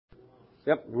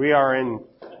Yep, we are in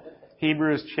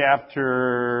Hebrews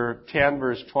chapter 10,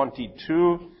 verse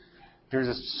 22. Here's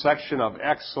a section of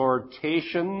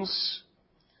exhortations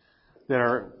that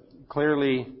are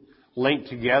clearly linked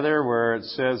together where it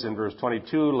says in verse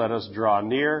 22, let us draw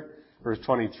near. Verse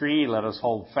 23, let us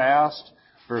hold fast.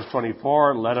 Verse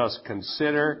 24, let us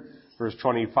consider. Verse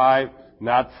 25,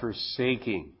 not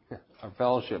forsaking our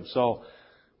fellowship. So,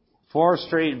 4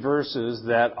 straight verses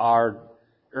that are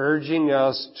urging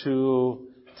us to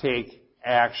take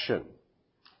action.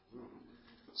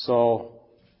 So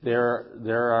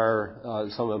there are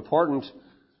some important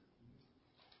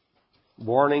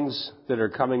warnings that are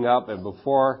coming up, and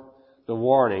before the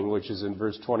warning, which is in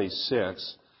verse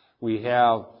 26, we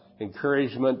have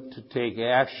encouragement to take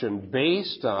action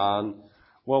based on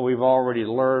what we've already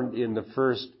learned in the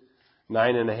first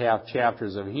 9.5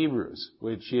 chapters of Hebrews,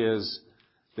 which is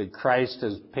that Christ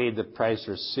has paid the price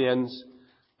for sins,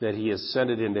 that He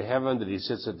ascended into heaven, that He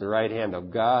sits at the right hand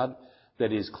of God, that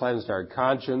He's cleansed our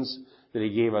conscience, that He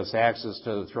gave us access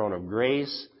to the throne of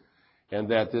grace,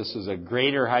 and that this is a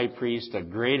greater high priest, a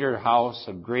greater house,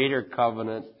 a greater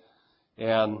covenant,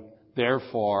 and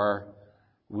therefore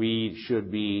we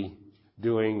should be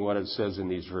doing what it says in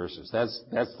these verses.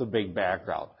 That's the big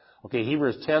background. Okay,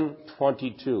 Hebrews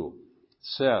 10:22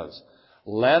 says,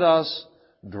 let us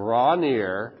draw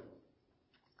near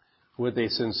with a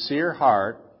sincere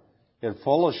heart in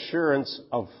full assurance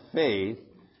of faith,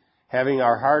 having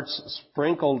our hearts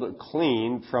sprinkled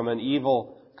clean from an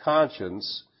evil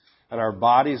conscience and our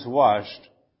bodies washed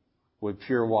with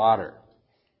pure water.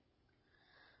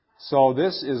 So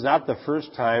this is not the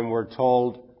first time we're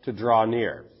told to draw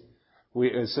near.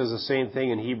 It says the same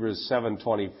thing in Hebrews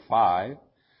 7:25. It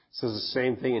says the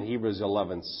same thing in Hebrews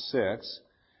 11:6. It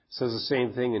says the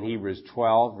same thing in Hebrews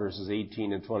 12, verses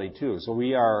 18 and 22. So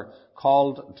we are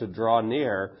called to draw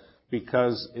near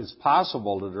because it's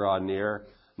possible to draw near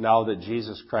now that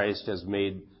Jesus Christ has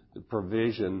made the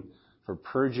provision for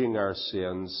purging our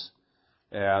sins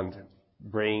and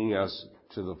bringing us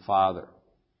to the Father.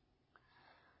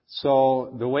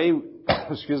 So the way,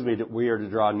 that we are to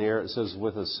draw near, it says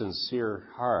with a sincere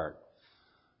heart.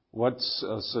 What's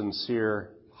a sincere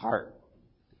heart?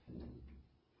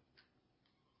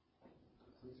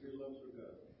 Sincere love for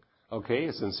God. Okay,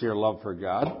 a sincere love for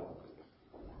God.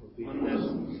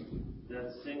 One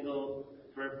that's single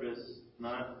purpose,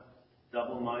 not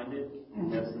double-minded,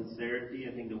 has sincerity.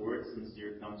 I think the word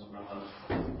sincere comes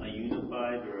from a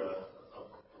unified or a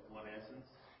one essence.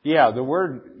 Yeah, the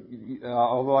word,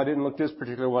 although I didn't look this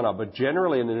particular one up, but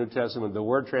generally in the New Testament, the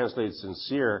word translated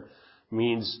sincere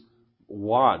means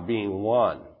one, being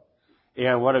one.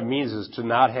 And what it means is to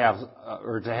not have,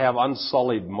 or to have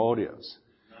unsullied motives.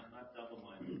 Not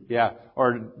double-minded. Yeah,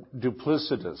 or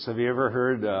duplicitous. Have you ever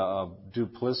heard of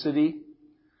duplicity?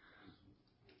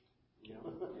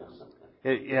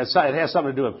 It has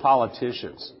something to do with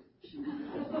politicians.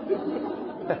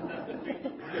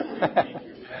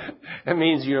 It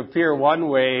means you appear one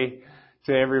way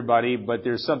to everybody, but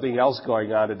there's something else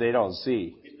going on that they don't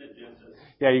see. Hidden agendas.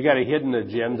 Yeah, you got a hidden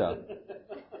agenda.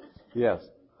 Yes.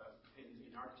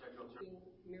 In architectural terms,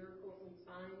 miracles and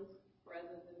signs rather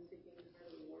than seeking the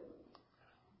heart of the word.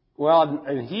 Well,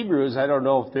 in Hebrews, I don't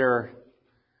know if they're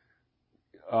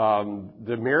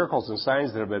the miracles and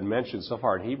signs that have been mentioned so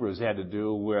far in Hebrews had to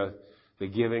do with the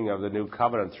giving of the new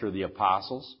covenant through the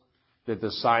apostles, that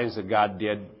the signs that God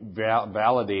did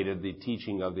validated the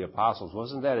teaching of the apostles.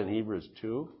 Wasn't that in Hebrews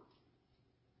 2?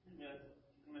 Yeah,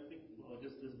 and I think,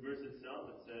 just this verse itself,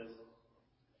 it says,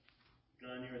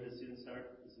 draw near with a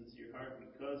sincere heart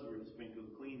because we're sprinkled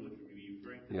clean, which would be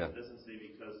referring to. Yeah. It doesn't say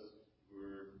because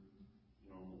we're,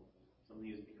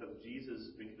 something is because Jesus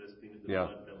sprinkled us clean with the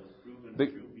blood that was proven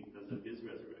true because of His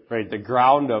resurrection. Right, the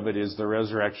ground of it is the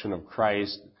resurrection of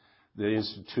Christ, the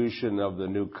institution of the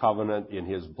new covenant in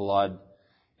His blood.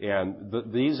 And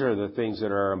these are the things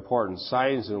that are important.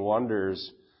 Signs and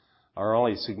wonders are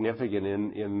only significant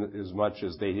in as much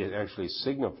as they actually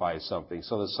signify something.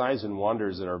 So the signs and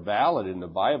wonders that are valid in the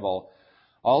Bible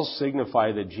all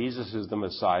signify that Jesus is the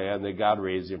Messiah and that God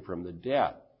raised Him from the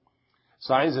dead.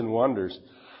 Signs and wonders,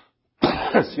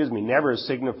 never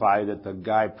signify that the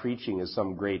guy preaching is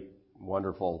some great,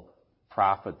 wonderful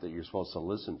prophet that you're supposed to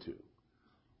listen to.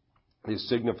 They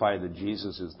signify that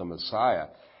Jesus is the Messiah.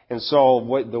 And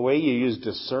so the way you use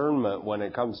discernment when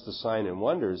it comes to sign and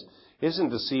wonders isn't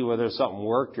to see whether something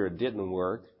worked or it didn't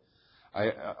work.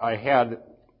 I had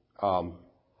an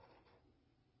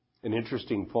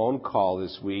interesting phone call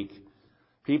this week.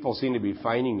 People seem to be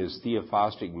finding this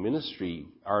theophostic ministry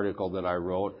article that I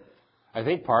wrote. I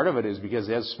think part of it is because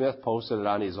Ed Smith posted it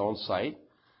on his own site.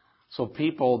 So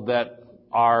people that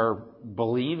are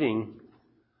believing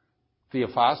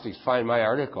Theophostics find my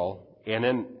article, and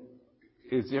then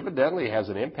it evidently has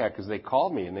an impact because they call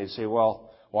me and they say,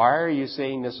 well, why are you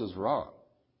saying this is wrong?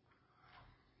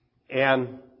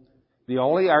 And the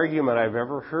only argument I've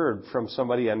ever heard from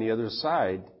somebody on the other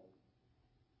side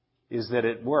is that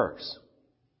it works.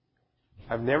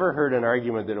 I've never heard an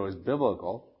argument that it was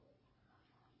biblical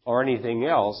or anything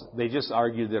else. They just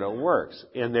argued that it works.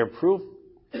 And their proof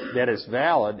that it's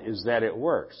valid is that it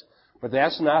works. But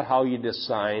that's not how you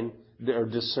discern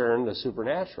the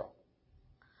supernatural.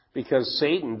 Because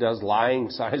Satan does lying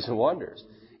signs and wonders.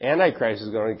 Antichrist is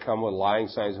going to come with lying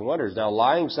signs and wonders. Now,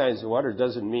 lying signs and wonders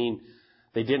doesn't mean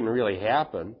they didn't really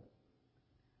happen.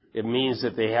 It means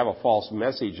that they have a false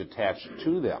message attached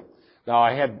to them. Now,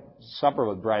 I had supper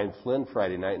with Brian Flynn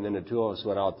Friday night, and then the two of us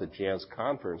went out to Jan's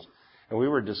conference, and we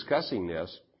were discussing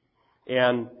this.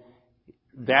 And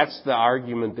that's the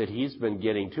argument that he's been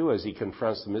getting to as he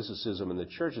confronts the mysticism in the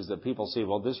church, is that people say,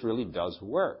 well, this really does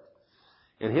work.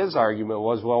 And his argument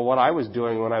was, well, what I was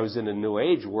doing when I was in the New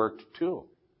Age worked too.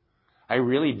 I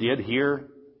really did hear,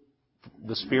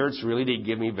 the spirits really did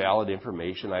give me valid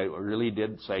information. I really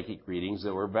did psychic readings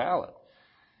that were valid.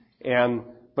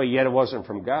 But yet it wasn't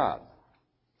from God.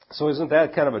 So isn't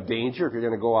that kind of a danger if you're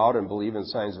going to go out and believe in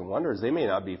signs and wonders? They may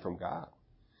not be from God.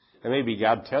 It may be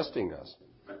God testing us.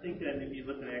 I think that if you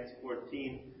look at Acts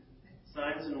 14,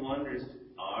 signs and wonders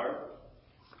are,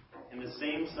 and the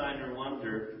same sign or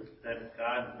wonder that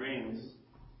God brings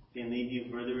can lead you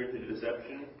further into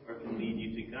deception or can lead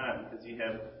you to God. Because you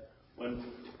have, when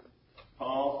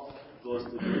Paul goes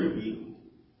to Derbe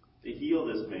to heal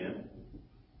this man,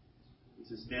 he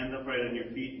says, stand upright on your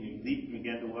feet, and he leaped and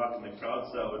began to walk, and the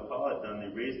crowd saw what Paul had done.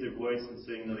 They raised their voice and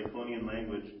sang the Lycaonian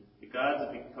language. The gods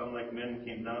have become like men and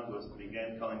came down to us and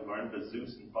began calling Barnabas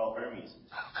Zeus and Paul Hermes.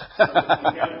 So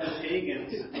you have the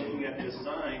pagans looking at this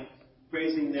sign,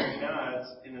 praising their gods,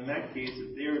 and in that case,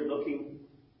 if they're looking,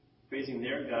 praising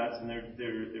their gods and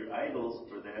their idols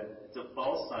for that, it's a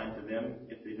false sign to them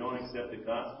if they don't accept the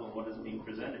gospel and what is being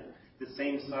presented. The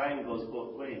same sign goes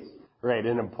both ways. Right,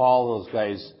 and then Paul and those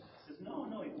guys, He says,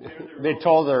 no, they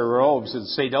told their robes and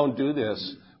say, don't do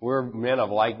this. We're men of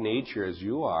like nature as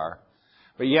you are.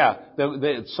 But yeah,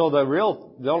 so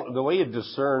the way you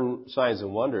discern signs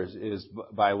and wonders is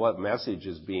by what message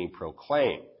is being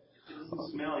proclaimed. It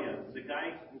doesn't smell yet. The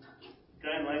guy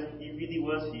in life, he really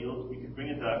was healed. You could bring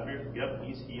a doctor. Yep,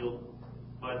 he's healed.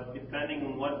 But depending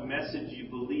on what message you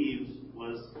believed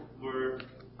were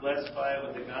blessed by it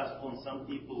with the gospel, and some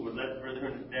people were led further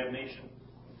into damnation.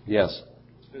 Yes.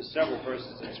 There's several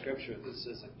verses in Scripture that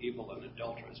says an evil and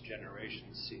adulterous generation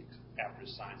seeks after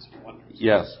signs and wonders.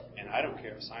 Yes. And I don't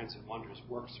care if signs and wonders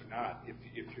works or not.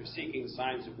 If you're seeking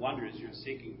signs and wonders, you're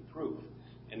seeking proof.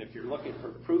 And if you're looking for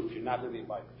proof, you're not living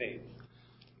by faith.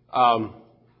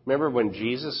 Remember when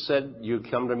Jesus said, you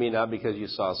come to me not because you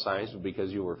saw signs, but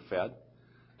because you were fed?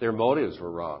 Their motives were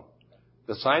wrong.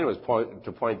 The sign was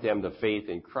to point them to faith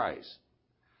in Christ.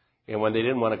 And when they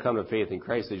didn't want to come to faith in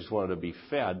Christ, they just wanted to be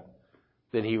fed,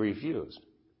 then he refused.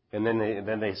 And then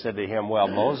they said to him, well,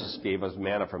 Moses gave us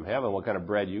manna from heaven. What kind of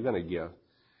bread are you going to give?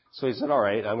 So he said, all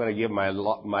right, I'm going to give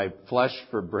my flesh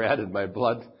for bread and my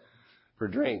blood for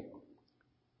drink.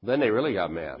 Then they really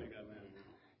got mad.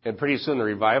 And pretty soon the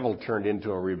revival turned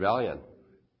into a rebellion.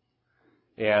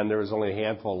 And there was only a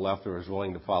handful left that was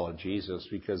willing to follow Jesus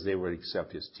because they would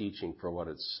accept his teaching for what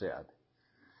it said.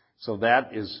 So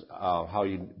that is how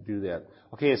you do that.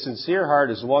 Okay, a sincere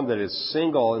heart is one that is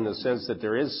single in the sense that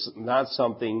there is not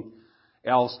something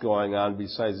else going on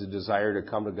besides the desire to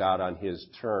come to God on his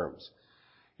terms.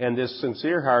 And this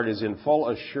sincere heart is in full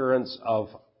assurance of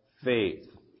faith.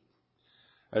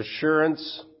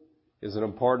 Assurance is an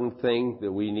important thing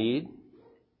that we need.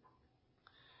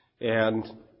 And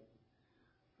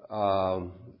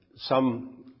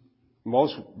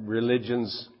most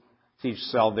religions teach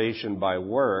salvation by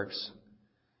works.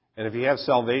 And if you have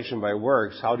salvation by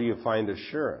works, how do you find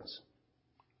assurance?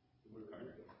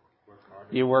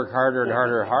 You work harder and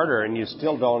harder and harder, and you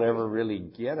still don't ever really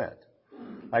get it.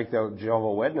 Like the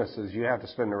Jehovah's Witnesses, you have to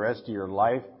spend the rest of your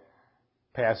life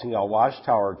passing out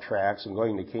watchtower tracts and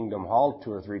going to Kingdom Hall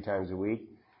 2 or 3 times a week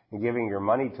and giving your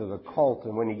money to the cult.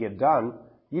 And when you get done,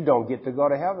 you don't get to go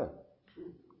to heaven.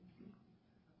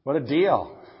 What a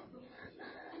deal.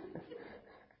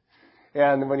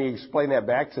 And when you explain that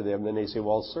back to them, then they say,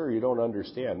 well, sir, you don't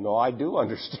understand. No, I do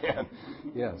understand.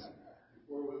 Yes.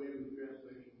 Or within the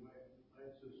translation,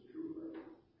 mine says true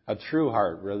heart. A true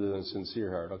heart rather than a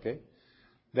sincere heart, okay?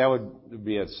 That would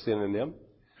be a synonym.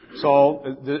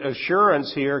 So the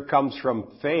assurance here comes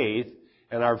from faith,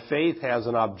 and our faith has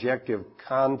an objective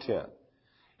content.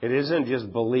 It isn't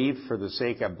just belief for the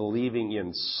sake of believing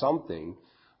in something,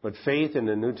 but faith in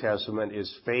the New Testament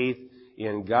is faith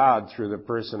in God through the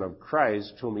person of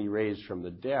Christ, whom He raised from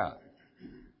the dead.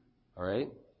 All right?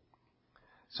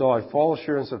 So a full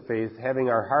assurance of faith, having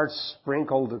our hearts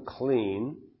sprinkled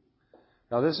clean.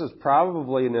 Now this is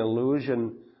probably an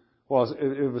allusion, well,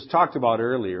 it was talked about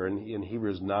earlier in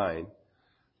Hebrews 9,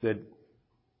 that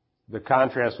the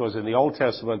contrast was in the Old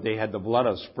Testament they had the blood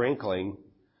of sprinkling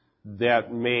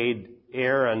that made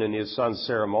Aaron and his sons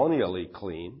ceremonially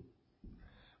clean.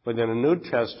 But in the New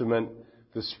Testament,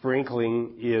 the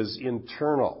sprinkling is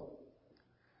internal.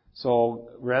 So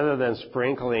rather than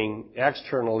sprinkling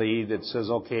externally that says,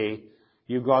 okay,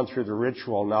 you've gone through the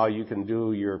ritual, now you can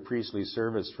do your priestly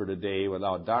service for today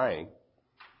without dying.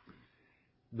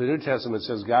 The New Testament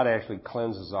says God actually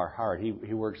cleanses our heart.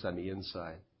 He works on the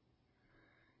inside.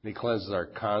 He cleanses our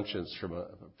conscience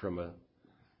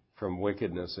from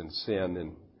wickedness and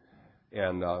sin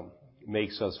and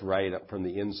makes us right from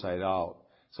the inside out.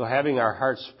 So having our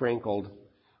hearts sprinkled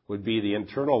would be the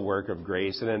internal work of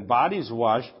grace. And then bodies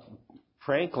washed,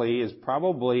 frankly, is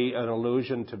probably an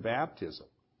allusion to baptism.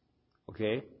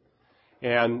 Okay?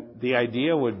 And the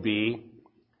idea would be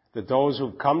that those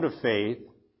who come to faith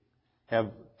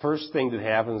have, first thing that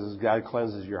happens is God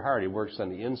cleanses your heart. He works on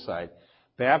the inside.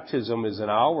 Baptism is an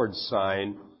outward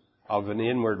sign of an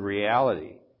inward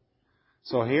reality.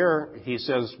 So here he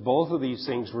says both of these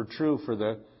things were true for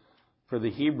the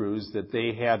Hebrews, that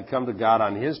they had come to God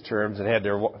on His terms and had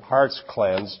their hearts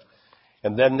cleansed,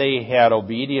 and then they had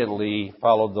obediently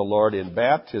followed the Lord in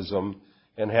baptism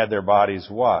and had their bodies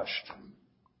washed.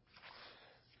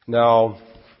 Now,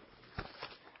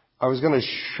 I was going to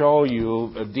show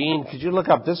you, Dean, could you look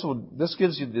up, this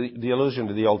gives you the allusion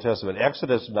to the Old Testament.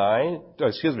 Exodus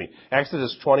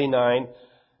 29,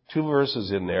 2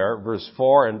 verses in there, verse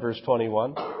 4 and verse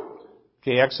 21.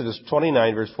 Okay, Exodus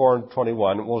 29, verse 4 and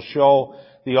 21 will show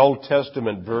the Old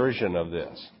Testament version of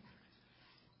this.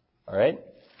 All right?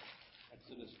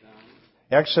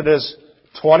 Exodus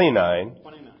 29.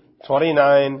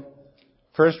 29.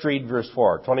 First read verse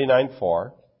 4.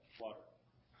 29:4.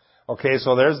 Okay,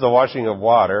 so there's the washing of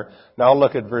water. Now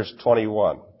look at verse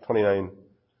 21.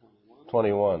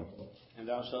 29:21. And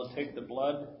thou shalt take the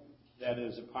blood that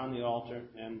is upon the altar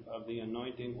and of the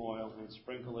anointing oil, and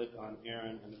sprinkle it on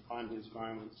Aaron and upon his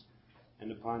garments,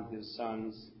 and upon his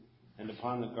sons, and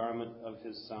upon the garment of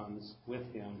his sons with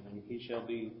him, and he shall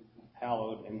be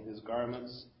hallowed, and his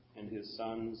garments, and his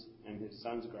sons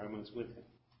garments with him.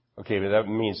 Okay, but that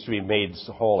means to be made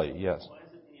holy, yes. Why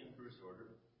is it in first order?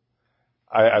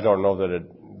 I don't know that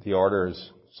the order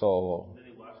is so. Then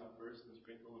they wash them first and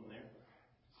sprinkle them there?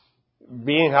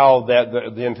 Being how that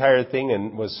the entire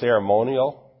thing was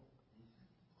ceremonial,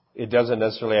 it doesn't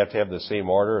necessarily have to have the same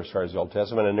order as far as the Old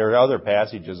Testament. And there are other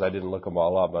passages, I didn't look them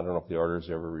all up. I don't know if the order is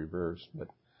ever reversed. But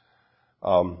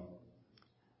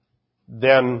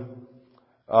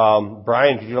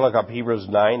Brian, could you look up Hebrews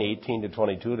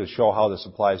 9:18-22 to show how this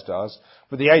applies to us?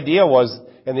 But the idea was,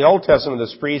 in the Old Testament,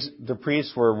 the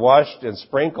priests were washed and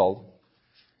sprinkled.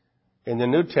 In the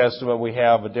New Testament, we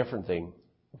have a different thing.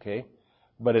 Okay?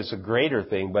 But it's a greater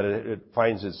thing, but it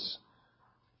finds its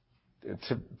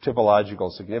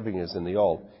typological significance in the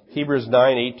Old. Hebrews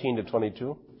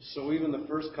 9:18-22. So even the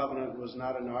first covenant was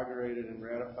not inaugurated and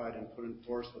ratified and put in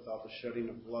force without the shedding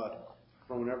of blood.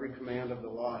 For when every command of the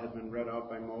law had been read out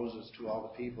by Moses to all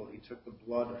the people, he took the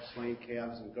blood of slain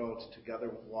calves and goats, together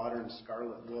with water and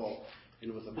scarlet wool,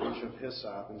 and with a bunch of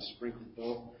hyssop, and sprinkled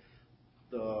both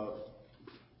the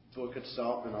book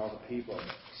itself and all the people,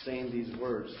 saying these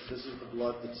words, "This is the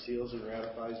blood that seals and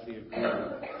ratifies the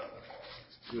agreement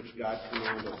which God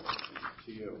commanded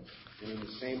to you." And in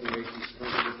the same way, he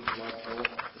sprinkled with the blood both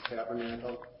the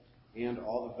tabernacle and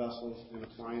all the vessels and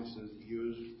appliances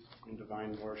used in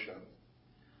divine worship.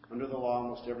 Under the law,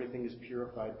 almost everything is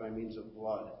purified by means of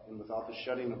blood, and without the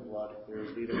shedding of blood, there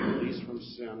is neither release from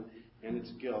sin and its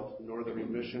guilt, nor the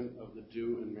remission of the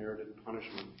due and merited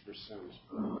punishment for sins.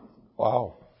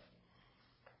 Wow.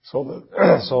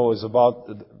 So it's about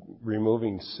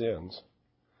removing sins.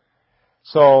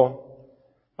 So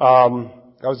I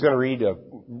was going to read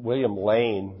William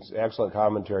Lane's excellent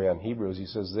commentary on Hebrews. He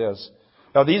says this.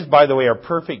 Now these, by the way, are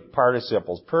perfect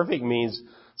participles. Perfect means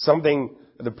something.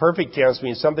 The perfect tense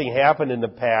means something happened in the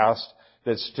past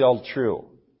that's still true.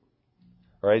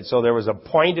 All right? So there was a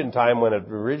point in time when it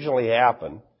originally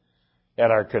happened at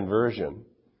our conversion,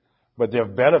 but their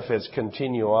benefits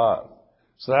continue on.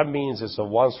 So that means it's a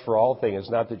once-for-all thing. It's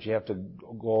not that you have to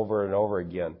go over and over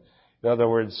again. In other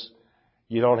words,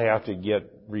 you don't have to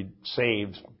get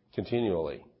saved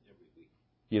continually.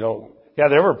 You don't. Yeah,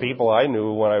 there were people I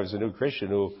knew when I was a new Christian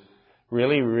who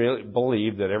really, really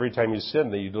believed that every time you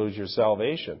sin, that you'd lose your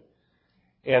salvation.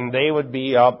 And they would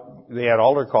be up, they had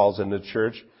altar calls in the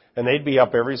church, and they'd be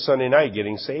up every Sunday night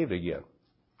getting saved again.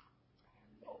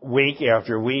 Week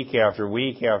after week after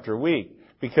week after week.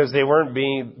 Because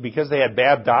they had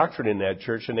bad doctrine in that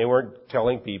church and they weren't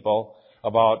telling people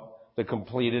about the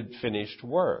completed, finished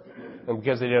work. And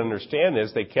because they didn't understand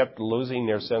this, they kept losing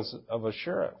their sense of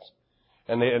assurance.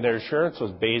 And their assurance was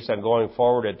based on going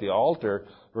forward at the altar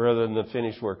rather than the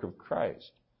finished work of Christ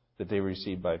that they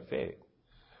received by faith.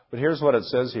 But here's what it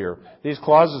says here. These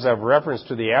clauses have reference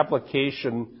to the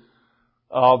application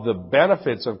of the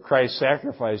benefits of Christ's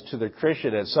sacrifice to the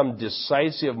Christian at some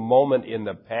decisive moment in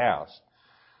the past.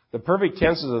 The perfect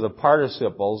tenses of the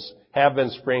participles, have been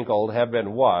sprinkled, have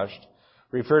been washed,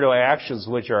 refer to actions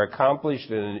which are accomplished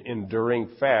in enduring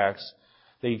facts.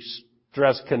 They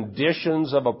stress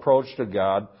conditions of approach to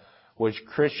God which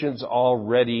Christians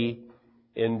already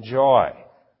enjoy.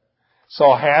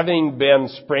 So having been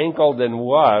sprinkled and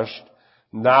washed,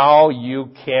 now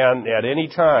you can at any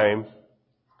time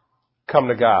come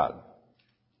to God.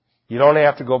 You don't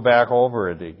have to go back over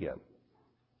it again.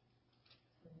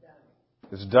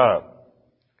 It's done.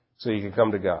 So you can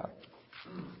come to God.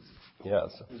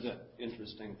 Yes. There's an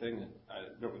interesting thing that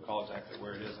I don't recall exactly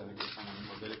where it is. I think it's somewhere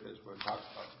in Leviticus where it talks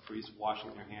about the priests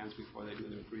washing their hands before they do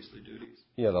their priestly duties.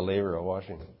 Yeah, the labor of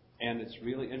washing. And it's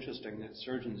really interesting that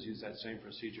surgeons use that same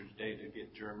procedure today to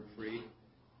get germ-free.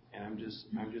 And I'm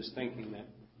just thinking that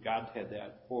God had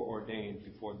that foreordained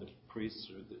before the priests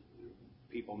or the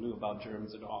people knew about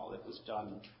germs at all. It was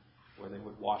done where they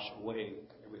would wash away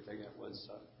everything that was...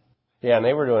 Yeah, and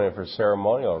they were doing it for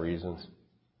ceremonial reasons.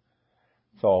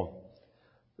 So,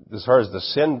 as far as the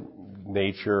sin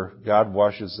nature, God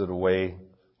washes it away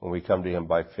when we come to Him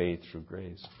by faith through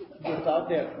grace. Without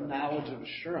that knowledge of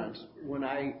assurance, when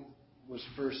I was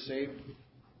first saved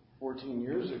 14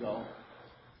 years ago,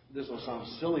 this will sound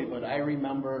silly, but I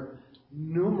remember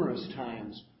numerous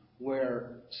times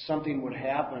where something would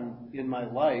happen in my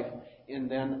life, and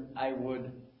then I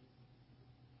would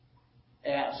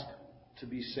ask to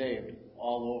be saved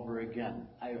all over again.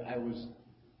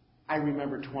 I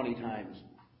remember 20 times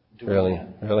doing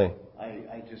that. Really?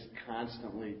 I just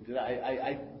constantly did.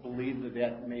 I believe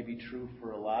that may be true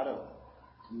for a lot of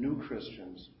new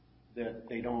Christians, that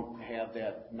they don't have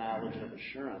that knowledge of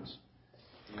assurance.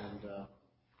 And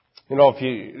if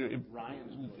you,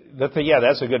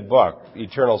 that's a good book.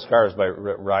 Eternal Scars by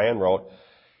Ryan wrote.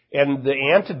 And the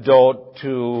antidote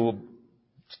to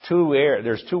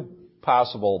there's two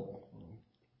possible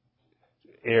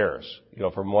errors,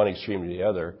 from one extreme to the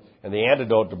other. And the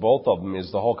antidote to both of them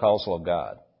is the whole counsel of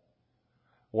God.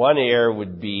 One error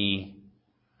would be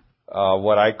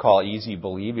what I call easy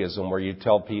believism, where you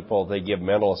tell people they give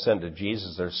mental assent to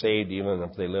Jesus, they're saved even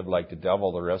if they live like the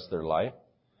devil the rest of their life.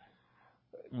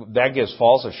 That gives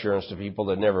false assurance to people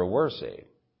that never were saved.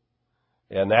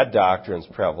 And that doctrine's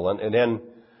prevalent. And then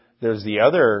there's the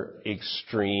other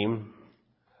extreme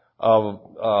of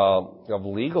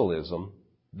legalism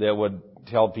that would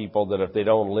tell people that if they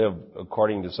don't live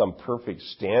according to some perfect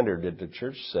standard that the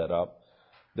church set up,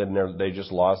 then they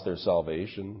just lost their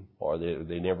salvation, or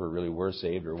they never really were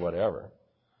saved, or whatever.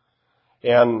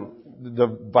 And the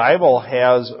Bible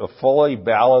has a fully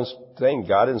balanced thing.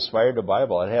 God inspired the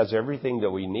Bible. It has everything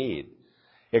that we need.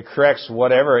 It corrects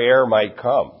whatever error might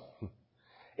come.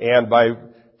 And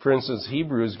for instance,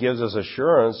 Hebrews gives us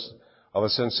assurance of a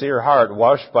sincere heart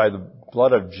washed by the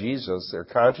blood of Jesus, their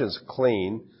conscience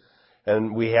clean,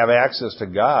 and we have access to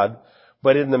God.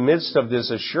 But in the midst of this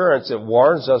assurance, it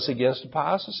warns us against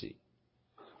apostasy.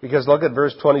 Because look at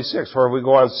verse 26, where we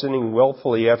go on sinning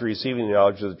willfully after receiving the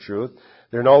knowledge of the truth,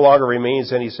 there no longer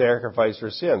remains any sacrifice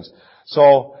for sins.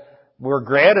 So we're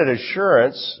granted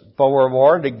assurance, but we're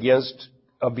warned against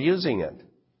abusing it.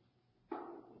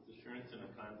 Assurance in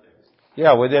a context.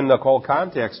 Yeah, within the whole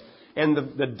context. And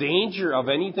the danger of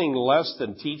anything less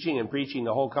than teaching and preaching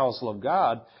the whole counsel of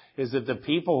God is that the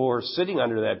people who are sitting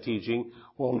under that teaching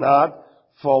will not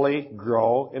fully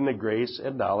grow in the grace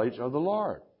and knowledge of the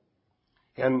Lord.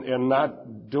 And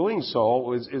not doing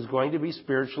so is going to be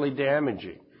spiritually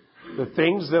damaging. The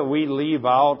things that we leave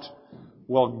out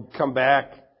will come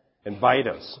back and bite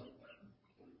us,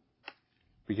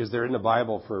 because they're in the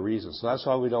Bible for a reason. So that's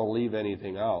why we don't leave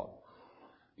anything out.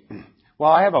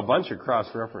 Well, I have a bunch of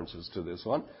cross-references to this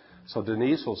one. So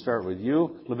Denise, we'll start with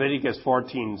you. Leviticus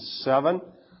 14:7.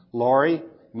 Lori,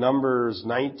 Numbers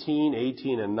 19,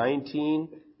 18, and 19.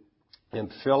 And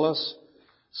Phyllis,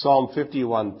 Psalm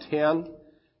 51:10.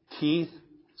 Keith,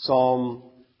 Psalm,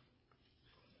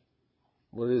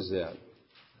 what is that?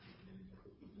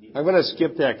 I'm going to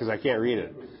skip that because I can't read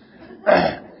it.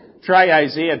 Try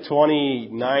Isaiah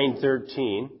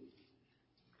 29:13.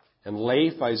 And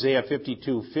Leif, Isaiah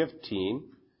 52:15.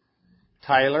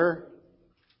 Tyler,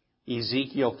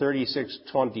 Ezekiel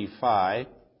 36:25.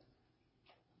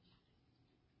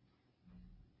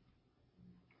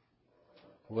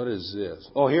 What is this?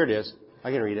 Oh, here it is.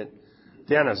 I can read it.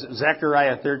 Dennis,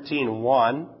 Zechariah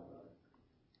 13:1.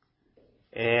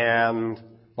 And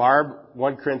Barb,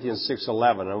 1 Corinthians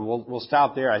 6:11. And we'll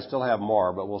stop there. I still have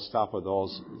more, but we'll stop with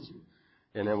those.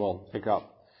 And then we'll pick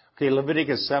up. Okay,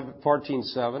 Leviticus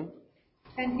 14:7.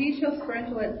 And he shall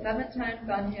sprinkle it 7 times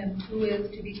on him who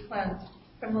is to be cleansed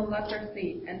from the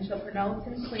leprosy, and shall pronounce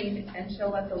him clean, and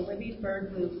shall let the living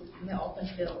bird loose in the open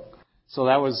field. So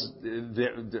that was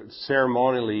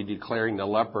ceremonially declaring the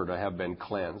leper to have been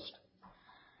cleansed.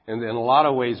 And in a lot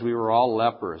of ways, we were all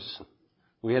lepers.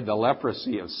 We had the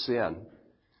leprosy of sin.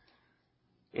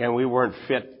 And we weren't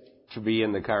fit to be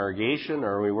in the congregation,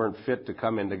 or we weren't fit to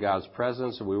come into God's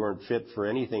presence, or we weren't fit for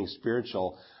anything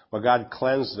spiritual. But God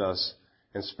cleansed us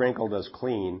and sprinkled us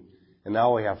clean, and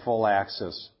now we have full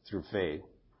access through faith.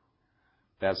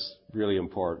 That's really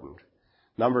important.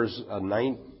 Numbers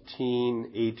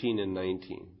 19, 18, and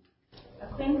 19. A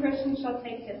clean person shall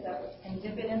take hyssop and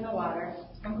dip it in the water,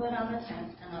 sprinkle it on the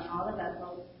tent and on all the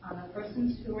vessels, on the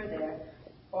persons who were there,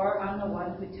 or on the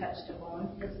one who touched a bone,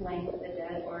 the slain, the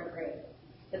dead, or a grave.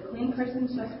 The clean person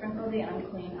shall sprinkle the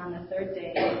unclean on the 3rd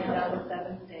day and on the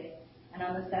 7th day. And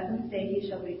on the 7th day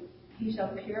he shall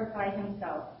purify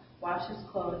himself, wash his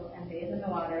clothes, and bathe in the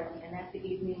water, and at the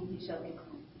evening he shall be clean.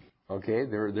 Okay,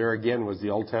 there again was the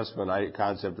Old Testament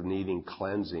concept of needing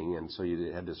cleansing, and so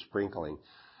you had the sprinkling.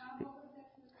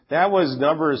 That was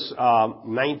Numbers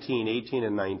 19, 18,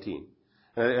 and 19.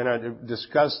 And I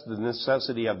discussed the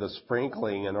necessity of the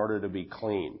sprinkling in order to be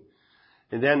clean.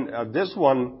 And then this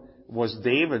one was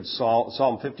David's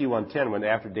Psalm 51:10, when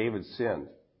after David sinned.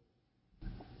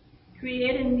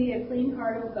 Create in me a clean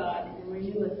heart, O God, and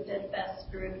renew a steadfast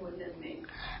spirit within me.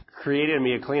 Create in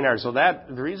me a clean heart. So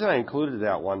the reason I included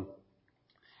that one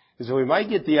is that we might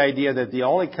get the idea that the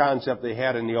only concept they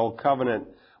had in the Old Covenant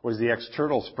was the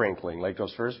external sprinkling, like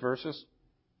those first verses.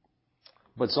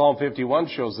 But Psalm 51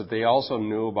 shows that they also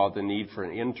knew about the need for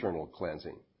an internal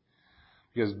cleansing.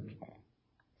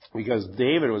 Because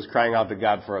David was crying out to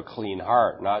God for a clean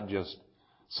heart, not just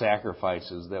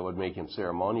sacrifices that would make him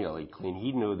ceremonially clean.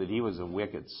 He knew that he was a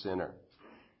wicked sinner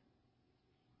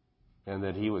and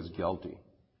that he was guilty.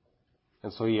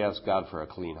 And so he asked God for a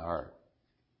clean heart.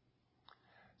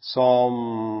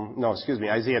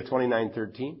 Isaiah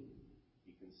 29:13.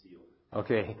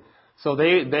 Okay. So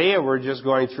they were just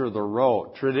going through the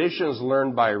rote. Traditions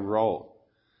learned by rote.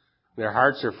 Their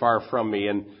hearts are far from me.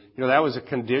 And, that was a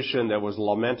condition that was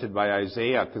lamented by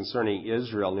Isaiah concerning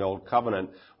Israel in the Old Covenant.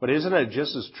 But isn't it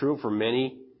just as true for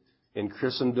many in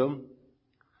Christendom?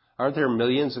 Aren't there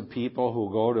millions of people who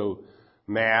go to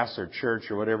Mass or church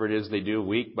or whatever it is they do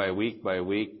week by week by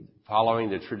week, following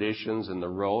the traditions and the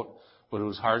rote, but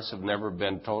whose hearts have never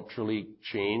been totally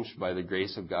changed by the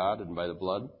grace of God and by the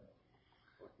blood?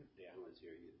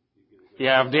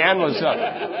 Yeah, if Dan was,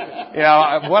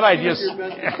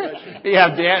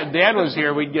 Dan was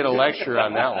here, we'd get a lecture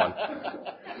on that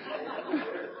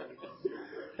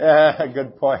one.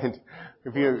 Good point.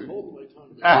 If you,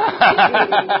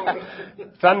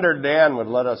 Thunder Dan would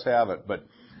let us have it, but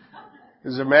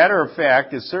as a matter of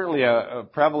fact, it's certainly a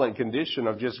prevalent condition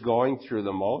of just going through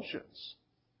the motions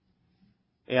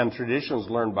and traditions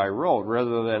learned by rote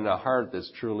rather than a heart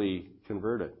that's truly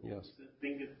converted. Yes.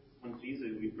 Think when Jesus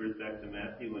refers back to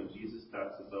Matthew, when Jesus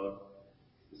talks about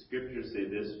the scriptures say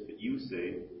this, but you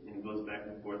say, and it goes back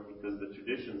and forth because the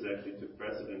traditions actually took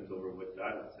precedence over what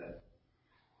God had said.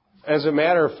 As a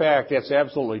matter of fact, that's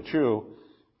absolutely true.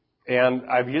 And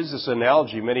I've used this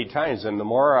analogy many times, and the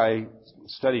more I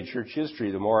study church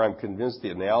history, the more I'm convinced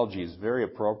the analogy is very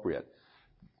appropriate.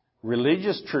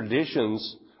 Religious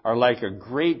traditions are like a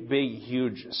great big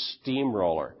huge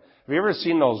steamroller. Have you ever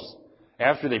seen those,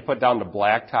 after they put down the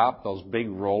blacktop, those big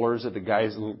rollers that the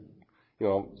guys,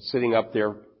 sitting up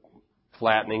there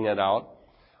flattening it out?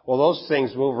 Well, those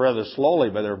things move rather slowly,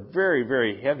 but they're very,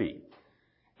 very heavy.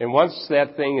 And once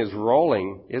that thing is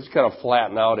rolling, it's going to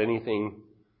flatten out anything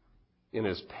in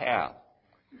its path.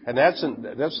 And that's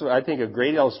I think, a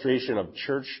great illustration of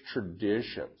church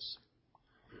traditions,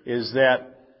 is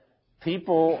that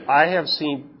I have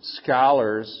seen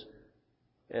scholars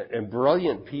and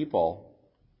brilliant people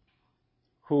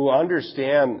who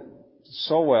understand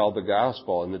so well the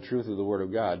gospel and the truth of the Word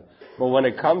of God. But when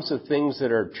it comes to things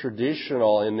that are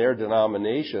traditional in their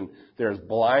denomination, they're as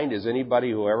blind as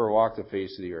anybody who ever walked the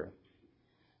face of the earth.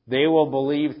 They will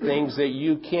believe things that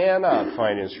you cannot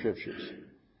find in Scriptures.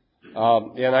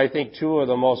 And I think two of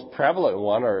the most prevalent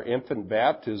one are infant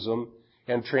baptism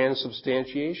and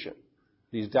transubstantiation,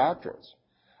 these doctrines.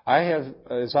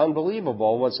 It's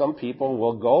unbelievable what some people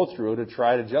will go through to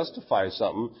try to justify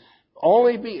something.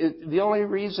 The only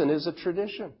reason is a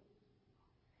tradition.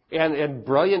 And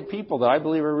brilliant people that I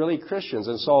believe are really Christians.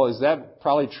 And so is that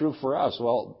probably true for us?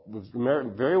 Well,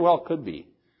 very well could be.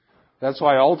 That's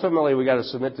why ultimately we got to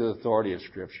submit to the authority of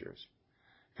Scriptures.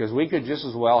 Because we could just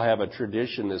as well have a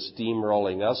tradition that's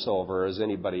steamrolling us over as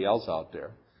anybody else out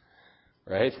there.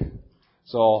 Right?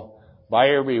 So,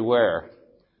 buyer beware.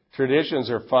 Traditions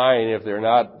are fine if they're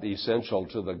not essential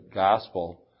to the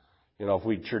gospel. If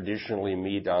we traditionally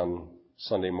meet on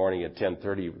Sunday morning at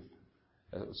 10:30,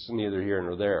 it's neither here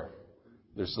nor there.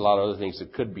 There's a lot of other things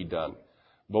that could be done.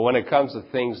 But when it comes to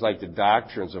things like the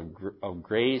doctrines of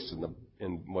grace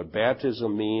and what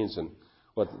baptism means and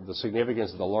what the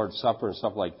significance of the Lord's Supper and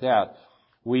stuff like that,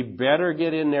 we better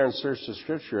get in there and search the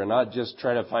Scripture and not just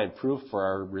try to find proof for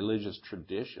our religious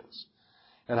traditions.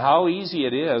 And how easy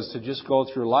it is to just go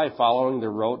through life following the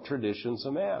rote traditions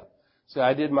of man. So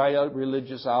I did my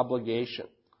religious obligation.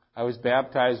 I was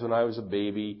baptized when I was a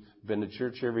baby, been to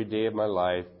church every day of my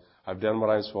life. I've done what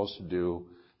I'm supposed to do.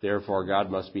 Therefore, God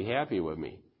must be happy with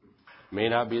me. May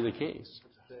not be the case.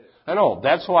 I know.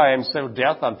 That's why I'm so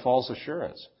death on false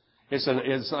assurance.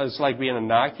 It's like being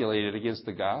inoculated against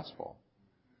the gospel.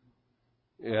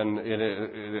 And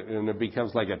it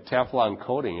becomes like a Teflon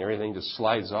coating. Everything just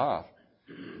slides off.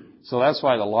 So that's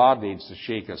why the law needs to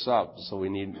shake us up. So we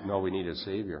need a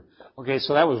Savior. Okay,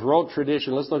 so that was rote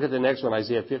tradition. Let's look at the next one,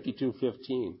 Isaiah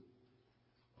 52:15.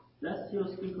 Thus he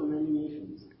will speak of many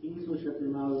nations, kings will shut their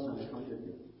mouths on account of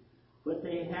him. What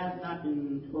had not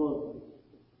been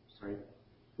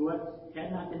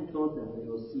told them they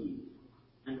will see,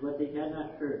 and what they had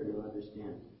not heard they will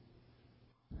understand.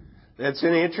 That's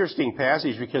an interesting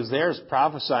passage because there's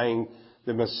prophesying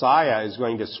the Messiah is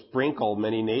going to sprinkle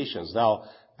many nations. Now,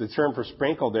 the term for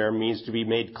sprinkle there means to be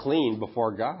made clean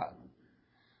before God.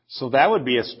 So that would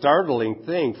be a startling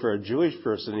thing for a Jewish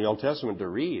person in the Old Testament to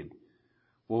read.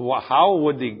 Well, how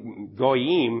would the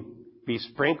Goyim be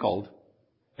sprinkled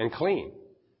and clean?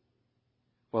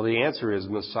 Well, the answer is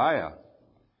Messiah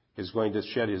is going to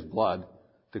shed his blood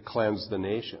to cleanse the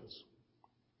nations.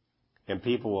 And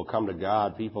people will come to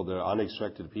God. The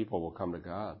unexpected people will come to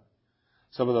God.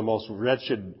 Some of the most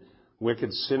wretched,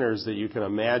 wicked sinners that you can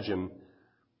imagine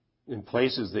in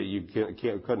places that you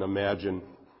couldn't imagine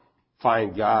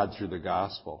find God through the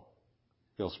gospel.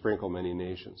 He'll sprinkle many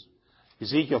nations.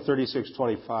 Ezekiel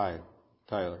 36:25,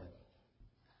 Tyler.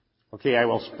 Okay, I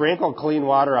will sprinkle clean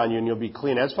water on you and you'll be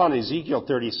clean. That's found in Ezekiel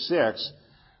 36,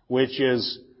 which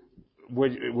is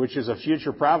a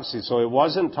future prophecy. So it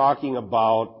wasn't talking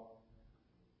about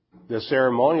the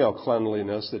ceremonial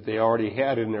cleanliness that they already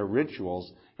had in their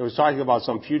rituals. It was talking about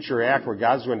some future act where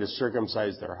God's going to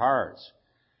circumcise their hearts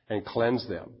and cleanse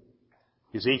them.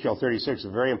 Ezekiel 36 is a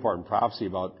very important prophecy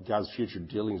about God's future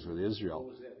dealings with Israel. What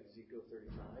was that, Ezekiel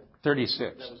 35?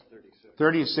 36. That was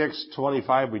 36.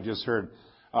 36:25 we just heard.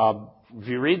 If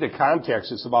you read the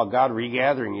context, it's about God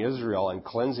regathering Israel and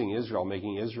cleansing Israel,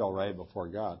 making Israel right before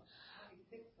God.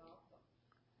 26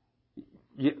 also.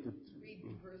 Read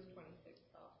verse 26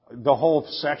 also. The whole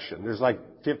section. There's like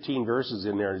 15 verses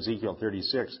in there in Ezekiel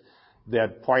 36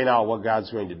 that point out what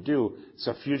God's going to do. It's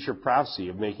a future prophecy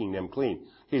of making them clean.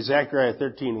 Okay, Zechariah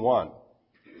 13:1.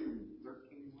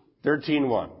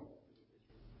 13:1.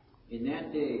 In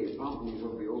that day, a fountain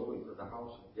will be opened for the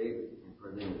house of David and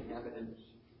for the inhabitants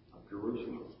of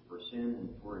Jerusalem for sin and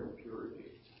for impurity.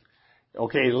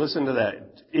 Okay, listen to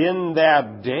that. In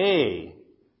that day,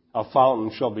 a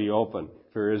fountain shall be opened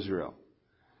for Israel.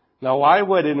 Now, why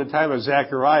would, in the time of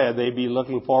Zechariah, they be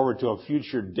looking forward to a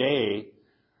future day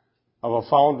of a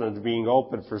fountain being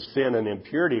opened for sin and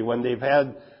impurity when they've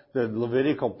had the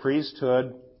Levitical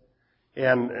priesthood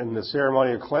and the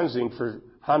ceremonial cleansing for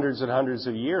hundreds and hundreds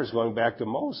of years going back to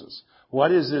Moses?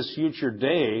 What is this future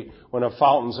day when a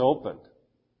fountain's opened?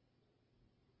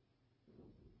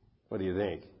 What do you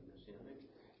think?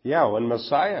 Yeah, when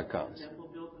Messiah comes. Temple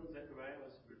built in Zechariah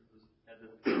had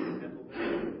the temple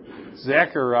built.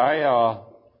 Zechariah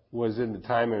was in the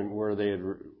time where they'd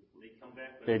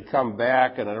come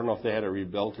back, and I don't know if they had it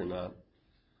rebuilt or not.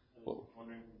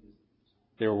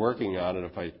 They were working on it,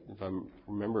 if I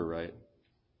remember right.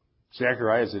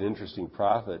 Zechariah is an interesting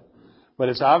prophet, but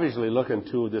it's obviously looking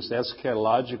to this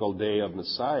eschatological day of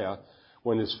Messiah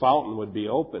when this fountain would be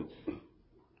opened.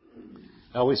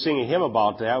 Now we sing a hymn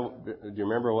about that. Do you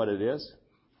remember what it is?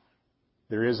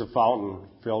 There is a fountain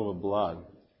filled with blood.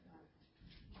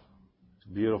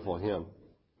 Beautiful hymn.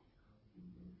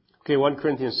 Okay, 1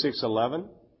 Corinthians 6:11.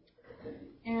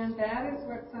 And that is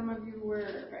what some of you were.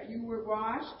 You were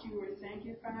washed, you were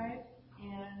sanctified,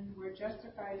 and were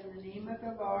justified in the name of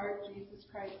the Lord Jesus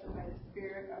Christ and by the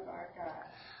Spirit of our God.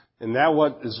 And that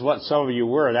is what some of you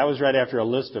were. That was right after a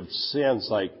list of sins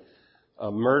like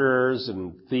murderers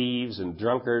and thieves and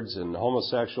drunkards and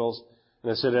homosexuals.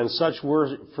 And it said, and such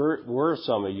were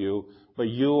some of you, but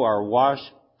you are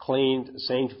washed, cleaned,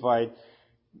 sanctified.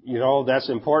 You know, that's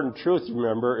important truth,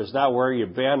 remember. It's not where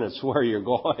you've been, it's where you're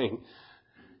going.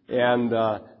 And,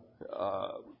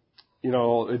 you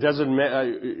know, it doesn't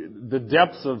the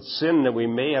depths of sin that we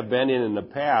may have been in the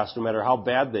past, no matter how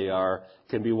bad they are,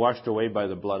 can be washed away by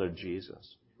the blood of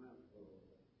Jesus.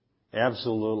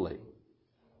 Absolutely.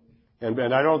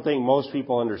 And I don't think most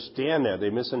people understand that. They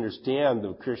misunderstand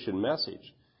the Christian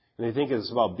message. And they think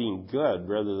it's about being good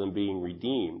rather than being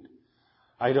redeemed.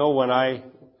 I know when I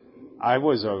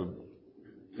was a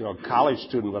college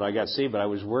student when I got saved, but I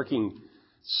was working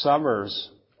summers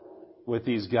with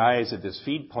these guys at this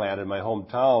feed plant in my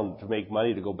hometown to make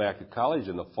money to go back to college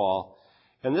in the fall.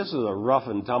 And this is a rough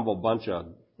and tumble bunch of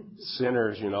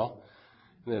sinners, you know,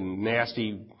 and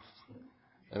nasty,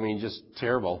 I mean, just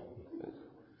terrible.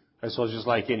 I suppose just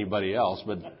like anybody else,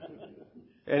 but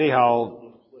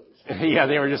anyhow, yeah,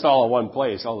 they were just all in one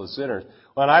place, all the sinners.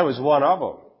 Well, I was one of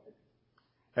them.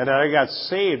 And I got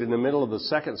saved in the middle of the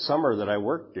second summer that I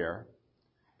worked there,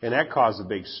 and that caused a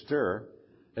big stir.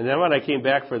 And then when I came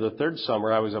back for the third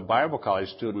summer, I was a Bible college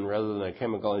student rather than a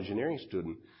chemical engineering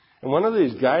student. And one of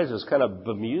these guys was kind of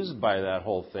bemused by that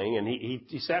whole thing, and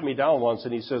he sat me down once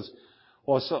and he says,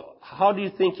 well, so how do you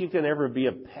think you can ever be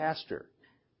a pastor?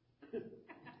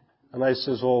 And I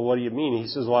says, well, what do you mean? He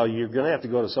says, well, you're going to have to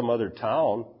go to some other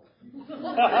town.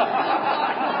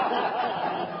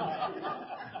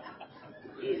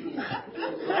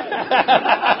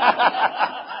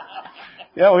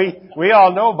 Yeah, we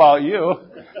all know about you.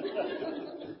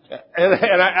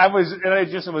 And I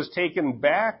just was taken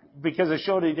back because it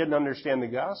showed he didn't understand the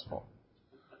gospel.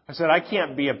 I said, I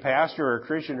can't be a pastor or a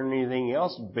Christian or anything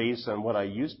else based on what I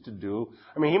used to do.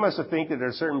 I mean, he must have think that there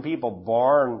are certain people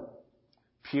born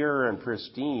pure and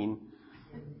pristine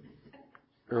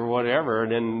or whatever,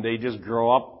 and then they just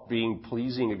grow up being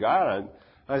pleasing to God. And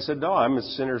I said, no, I'm a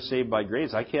sinner saved by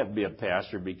grace. I can't be a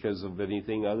pastor because of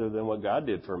anything other than what God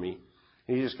did for me.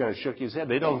 And he just kind of shook his head.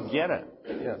 They don't get it.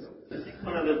 Yes. I think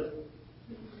one of the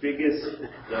biggest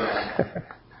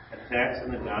attacks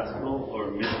on the gospel or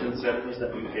misconceptions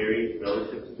that we carry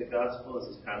relative to the gospel is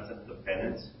this concept of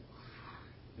penance.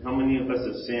 How many of us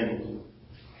have sinned,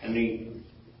 and we,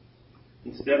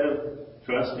 instead of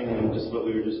trusting in just what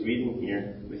we were just reading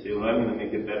here, we say, well, I'm going to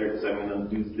make it better because I'm going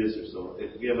to do this or so.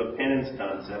 If we have a penance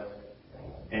concept,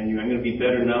 and I'm going to be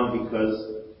better now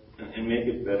because, and make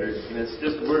it better, and it's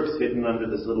just works hidden under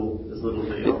this little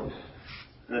veil.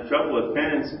 And the trouble with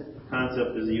penance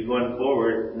concept is you go on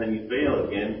forward, and then you fail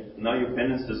again, and now your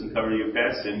penance doesn't cover your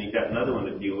past sin, you got another one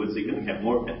to deal with, so you're going to have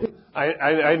more penance.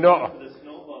 I know. The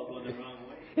snowball going the wrong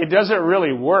way. It doesn't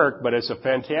really work, but it's a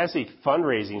fantastic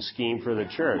fundraising scheme for the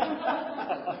church.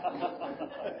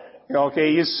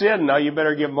 Okay, you sin, now you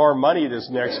better give more money this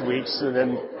next week,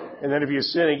 and then if you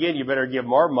sin again, you better give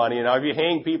more money. Now, if you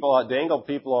dangle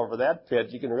people over that pit,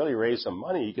 you can really raise some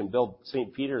money. You can build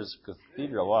St. Peter's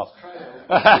Cathedral. Well,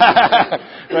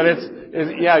 but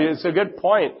it's a good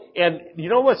point. And you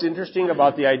know what's interesting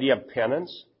about the idea of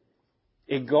penance?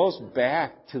 It goes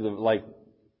back to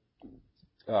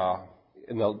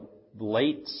in the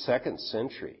late 2nd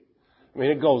century. I mean,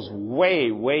 it goes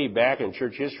way, way back in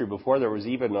church history before there was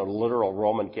even a literal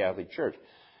Roman Catholic Church.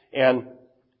 And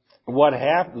what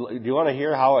happened? Do you want to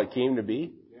hear how it came to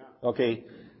be? Yeah. Okay.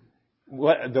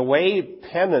 The way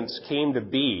penance came to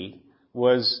be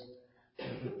was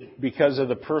because of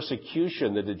the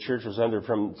persecution that the church was under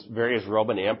from various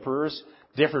Roman emperors.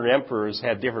 Different emperors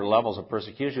had different levels of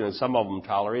persecution, and some of them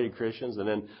tolerated Christians, and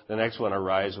then the next one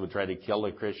arrives would try to kill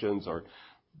the Christians or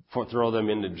throw them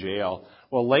into jail.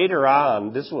 Well, later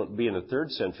on, this would be in the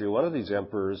 3rd century, one of these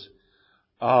emperors,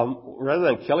 rather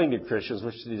than killing the Christians,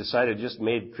 which they decided just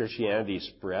made Christianity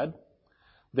spread,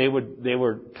 they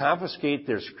would confiscate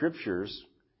their scriptures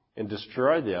and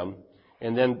destroy them,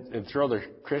 and throw the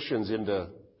Christians into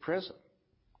prison.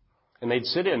 And they'd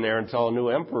sit in there until a new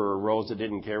emperor arose that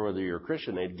didn't care whether you're a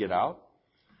Christian, they'd get out.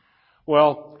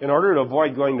 Well, in order to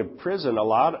avoid going to prison,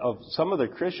 some of the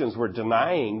Christians were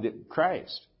denying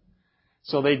Christ.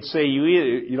 So they'd say,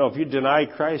 if you deny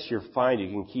Christ, you're fine.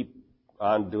 You can keep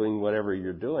on doing whatever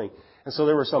you're doing. And so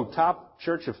there were some top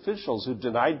church officials who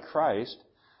denied Christ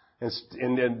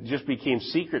and then just became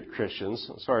secret Christians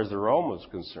as far as the Rome was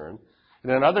concerned.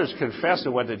 And then others confessed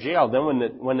and went to jail.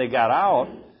 Then when they got out,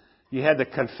 you had the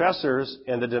confessors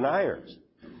and the deniers.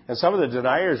 And some of the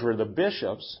deniers were the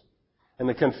bishops, and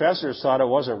the confessors thought it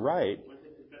wasn't right. Weren't the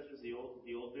confessors the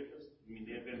old bishops? I mean,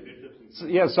 they had been bishops.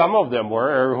 Yeah, some of them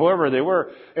were, or whoever they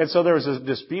were. And so there was a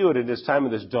dispute at this time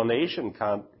of this donation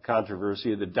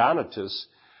controversy of the Donatists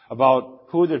about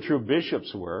who the true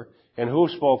bishops were and who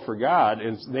spoke for God.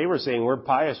 And they were saying, we're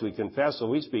pious, we confess, so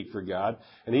we speak for God.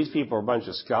 And these people are a bunch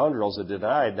of scoundrels that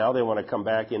denied. Now they want to come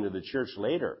back into the church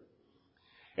later.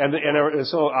 And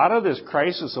so out of this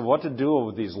crisis of what to do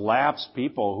with these lapsed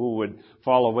people who would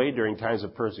fall away during times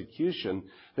of persecution,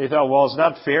 they thought, well, it's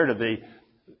not fair to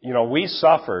we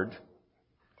suffered,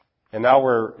 and now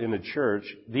we're in the church.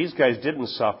 These guys didn't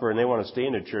suffer, and they want to stay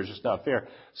in the church. It's not fair.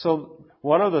 So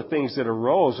one of the things that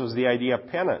arose was the idea of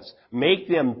penance. Make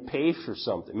them pay for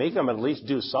something. Make them at least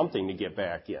do something to get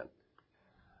back in.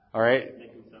 All right?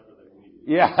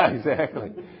 Yeah,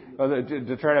 exactly.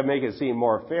 To try to make it seem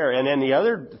more fair. And then the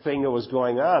other thing that was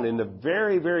going on in the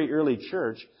very, very early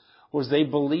church was they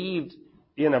believed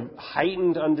in a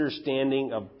heightened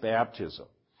understanding of baptism.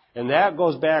 And that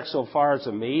goes back so far, it's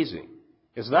amazing.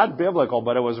 It's not biblical,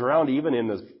 but it was around even in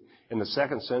the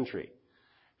 2nd century.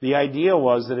 The idea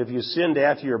was that if you sinned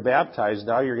after you're baptized,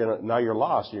 now you're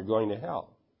lost, you're going to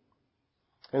hell.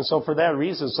 And so for that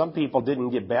reason, some people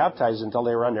didn't get baptized until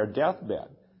they were on their deathbed.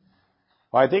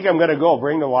 Well, I think I'm going to go.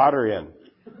 Bring the water in.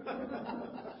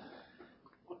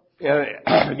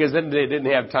 Because then they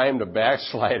didn't have time to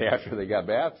backslide after they got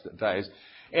baptized.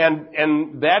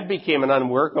 And that became an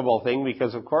unworkable thing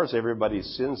because, of course, everybody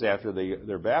sins after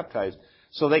they're baptized.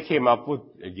 So they came up with,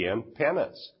 again,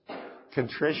 penance.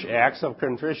 Acts of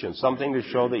contrition. Something to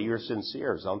show that you're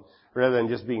sincere. Rather than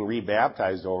just being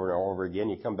rebaptized over and over again,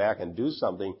 you come back and do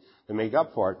something to make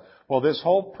up for it. Well, this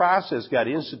whole process got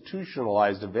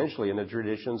institutionalized eventually in the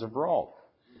traditions of Rome.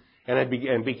 And it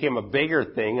became a bigger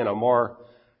thing and a more,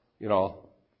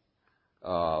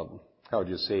 how would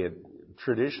you say it,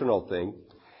 traditional thing.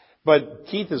 But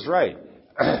Keith is right.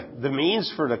 The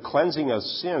means for the cleansing of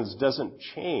sins doesn't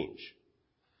change.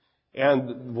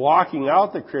 And walking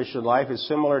out the Christian life is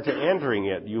similar to entering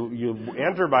it. You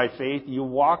enter by faith, you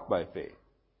walk by faith.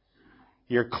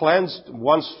 You're cleansed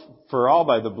once for all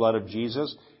by the blood of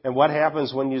Jesus. And what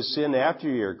happens when you sin after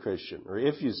you're a Christian, or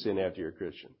if you sin after you're a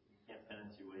Christian?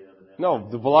 No,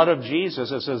 the blood of Jesus,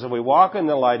 it says, if we walk in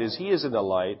the light as He is in the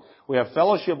light, we have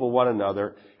fellowship with one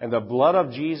another, and the blood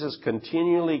of Jesus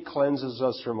continually cleanses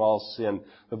us from all sin.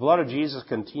 The blood of Jesus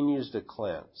continues to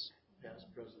cleanse.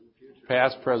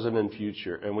 Past, present, and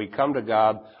future. And we come to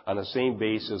God on the same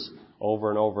basis over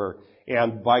and over.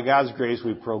 And by God's grace,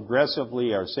 we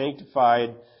progressively are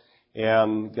sanctified,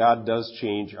 and God does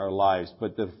change our lives.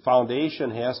 But the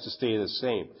foundation has to stay the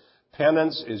same.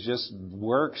 Penance is just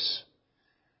works.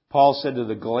 Paul said to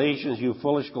the Galatians, you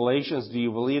foolish Galatians, do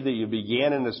you believe that you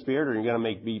began in the Spirit, or you're going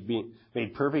to be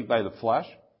made perfect by the flesh?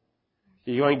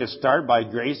 Are you going to start by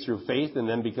grace through faith and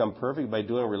then become perfect by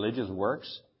doing religious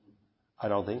works? I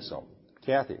don't think so.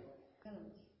 Kathy?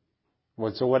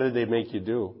 So what did they make you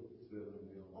do?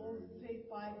 Say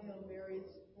 5 Hail Marys,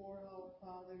 4 Our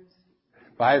Fathers.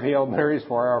 5 Hail Marys,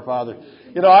 4 Our Fathers.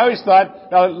 I always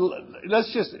thought,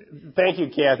 thank you,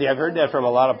 Kathy. I've heard that from a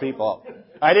lot of people.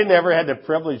 I didn't ever had the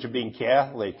privilege of being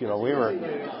Catholic. We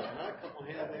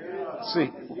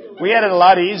had it a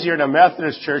lot easier in a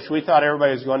Methodist church. We thought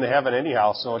everybody was going to heaven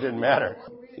anyhow, so it didn't matter.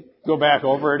 Go back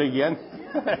over it again.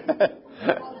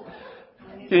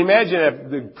 Can you imagine if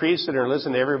the priests that are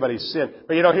listening to everybody's sin?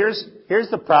 But here's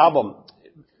the problem.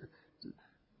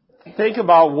 Think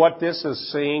about what this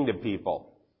is saying to people.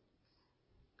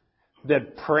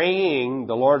 That praying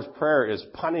the Lord's Prayer is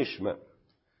punishment.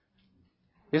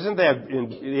 Isn't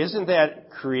that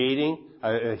creating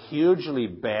a hugely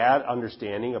bad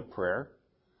understanding of prayer?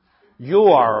 You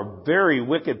are a very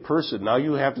wicked person. Now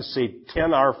you have to say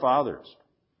 10 Our Fathers.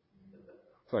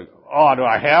 It's like, oh, do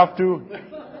I have to?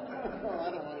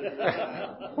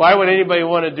 Why would anybody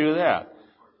want to do that?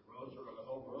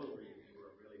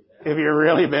 If you're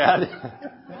really bad.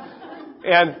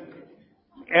 and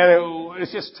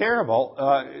it's just terrible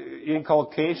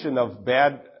inculcation of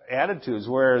bad attitudes.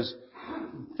 Whereas,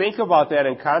 think about that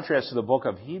in contrast to the book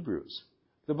of Hebrews.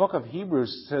 The book of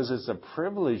Hebrews says it's a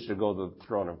privilege to go to the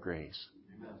throne of grace.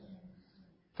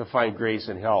 To find grace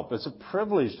and help. It's a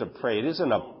privilege to pray. It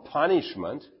isn't a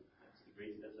punishment.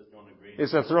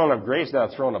 It's a throne of grace,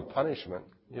 not a throne of punishment.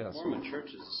 Yes. The Mormon church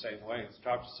is the same way. I've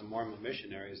talked to some Mormon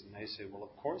missionaries, and they say, well,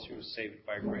 of course you're saved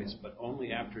by grace, but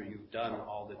only after you've done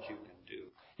all that you can do.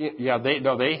 Yeah,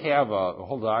 they have a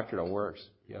whole doctrine of works.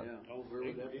 Yeah. Where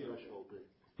would that threshold be?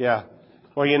 Yeah.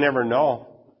 Well, you never know.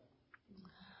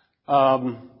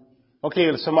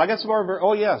 Okay, so I got some more.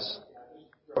 Oh, yes.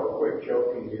 A quick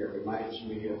joke in here reminds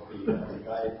me of the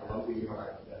guy at Columbia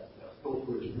Yard that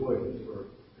pilfers wood for a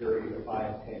period of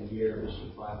 5-10 years,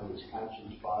 and finally his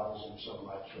conscience bothers him so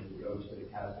much, and he goes to the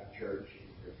Catholic Church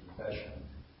for confession.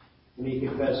 And he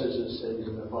confesses his sins,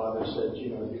 and the father says,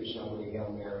 do so many Hail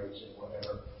Marys and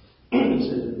whatever. He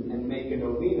says, and make a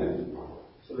novena.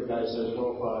 So the guy says,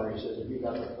 well, Father, he says, if you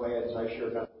got the plans, I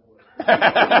sure got the wood.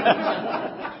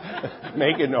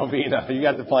 Make a novena. You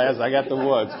got the plans, I got the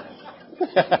woods.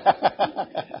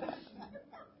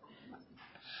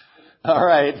 All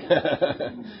right.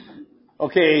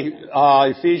 Okay,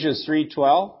 Ephesians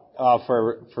 3:12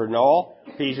 for Noel,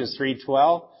 Ephesians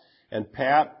 3:12, and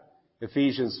Pat,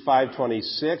 Ephesians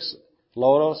 5:26,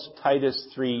 Lotus, Titus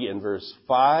 3 and verse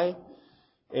 5,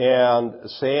 and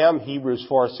Sam, Hebrews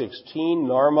 4:16,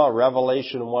 Norma,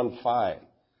 Revelation 1:5.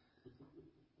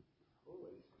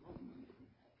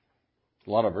 A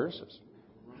lot of verses.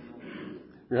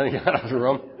 Running out of the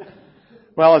room.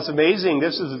 Well, it's amazing.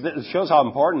 This shows how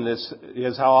important this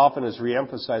is, how often it's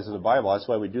reemphasized in the Bible. That's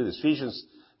why we do this. Ephesians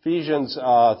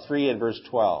 3 and verse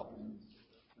 12.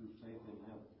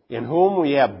 In whom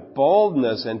we have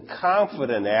boldness and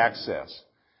confident access.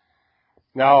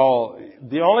 Now,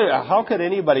 how could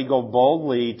anybody go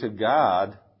boldly to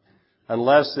God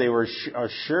unless they were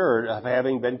assured of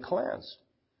having been cleansed?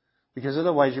 Because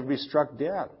otherwise you'd be struck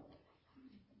dead.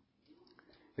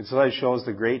 And so that shows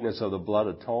the greatness of the blood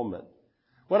atonement.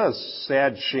 What a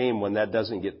sad shame when that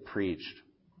doesn't get preached.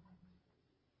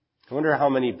 I wonder how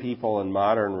many people in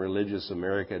modern religious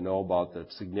America know about the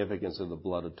significance of the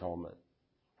blood atonement.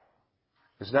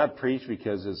 It's not preached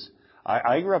because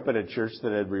I grew up in a church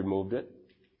that had removed it.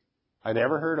 I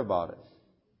never heard about it.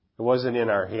 It wasn't in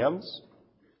our hymns.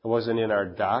 It wasn't in our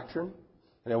doctrine.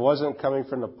 And it wasn't coming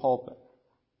from the pulpit.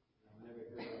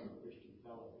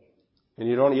 And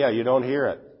you don't hear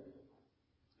it.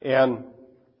 And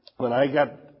when I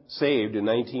got saved in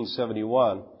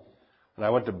 1971, when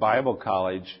I went to Bible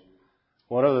college,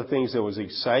 one of the things that was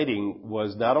exciting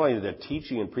was not only the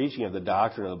teaching and preaching of the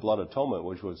doctrine of the blood atonement,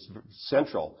 which was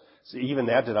central. So even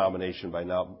that denomination by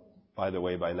now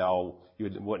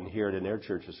you wouldn't hear it in their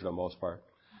churches for the most part.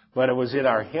 But it was in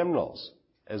our hymnals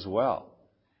as well,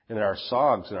 in our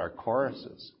songs and our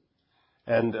choruses.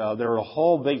 And there were a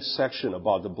whole big section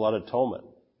about the blood atonement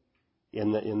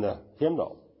in the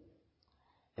hymnal.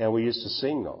 And we used to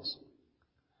sing those.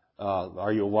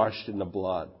 Are you washed in the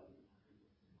blood?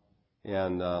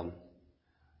 And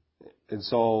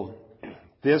so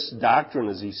this doctrine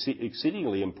is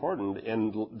exceedingly important,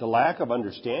 and the lack of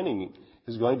understanding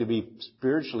is going to be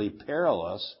spiritually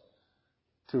perilous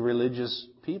to religious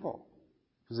people,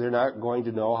 because they're not going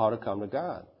to know how to come to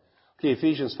God. Okay,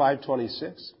 Ephesians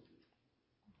 5:26.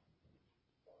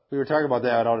 We were talking about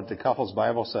that out at the couples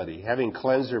Bible study. Having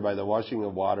cleansed her by the washing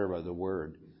of water by the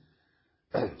word.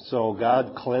 So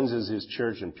God cleanses His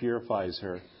church and purifies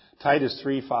her. Titus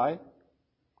 3:5.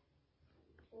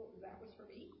 That was for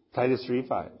me? Titus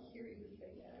 3:5.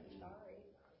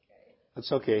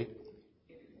 That's okay.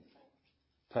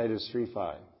 Titus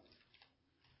 3:5.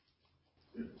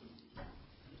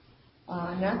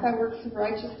 Not by works of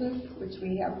righteousness, which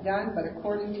we have done, but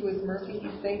according to His mercy He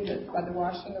saved us by the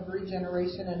washing of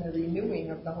regeneration and the renewing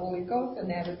of the Holy Ghost, and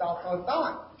that is also a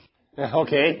song.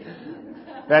 Okay.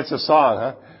 That's a song,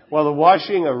 huh? Well, the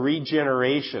washing of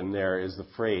regeneration there is the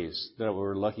phrase that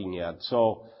we're looking at.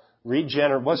 So,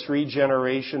 what's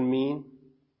regeneration mean?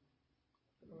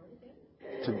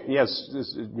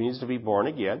 Yes, it means to be born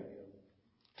again,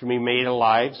 to be made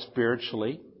alive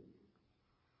spiritually,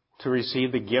 to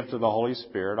receive the gift of the Holy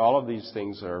Spirit. All of these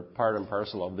things are part and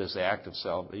parcel of this act of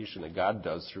salvation that God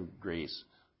does through grace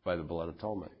by the blood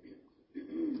atonement.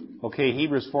 Okay,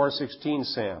 Hebrews 4:16,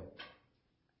 Sam.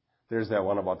 There's that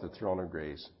one about the throne of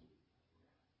grace.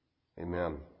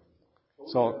 Amen.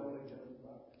 So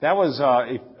that was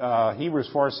Hebrews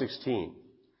 4:16.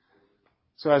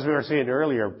 So as we were saying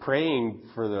earlier, praying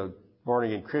for the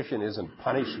born-again Christian isn't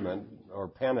punishment or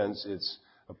penance. It's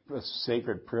a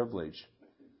sacred privilege.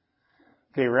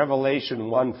 Okay, Revelation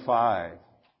 1:5.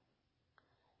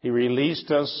 He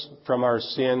released us from our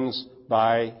sins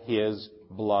by His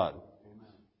blood.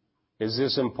 Is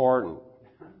this important?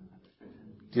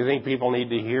 Do you think people need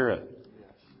to hear it?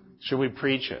 Should we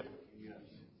preach it?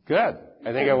 Good.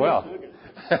 I think I will.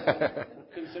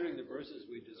 Considering the verses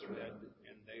we just read,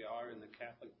 and they are in the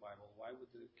Catholic Bible, why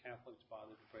would the Catholics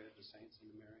bother to pray to the saints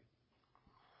and Mary?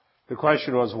 The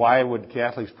question was, why would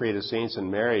Catholics pray to saints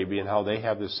and Mary, being how they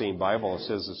have the same Bible that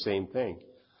says the same thing?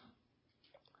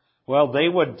 Well, they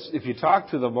would, if you talk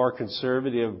to the more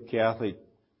conservative Catholic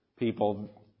people,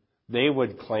 they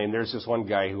would claim, there's this one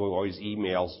guy who always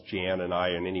emails Jan and I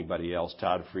and anybody else,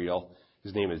 Todd Friel.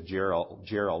 His name is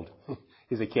Gerald.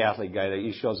 He's a Catholic guy.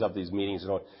 He shows up at these meetings.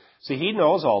 And see, he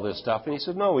knows all this stuff. And he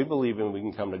said, no, we believe we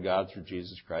can come to God through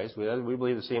Jesus Christ. We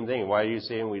believe the same thing. Why are you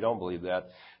saying we don't believe that?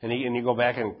 And you go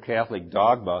back in Catholic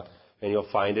dogma, and you'll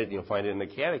find it in the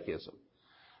Catechism.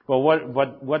 Well,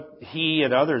 what he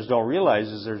and others don't realize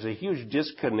is there's a huge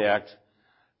disconnect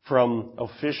from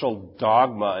official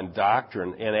dogma and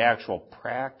doctrine and actual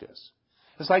practice.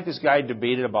 It's like this guy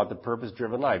debated about the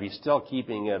purpose-driven life. He's still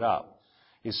keeping it up.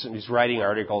 He's writing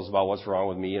articles about what's wrong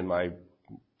with me and my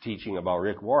teaching about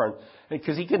Rick Warren,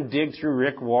 because he can dig through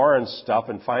Rick Warren's stuff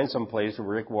and find some place where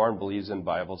Rick Warren believes in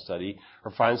Bible study,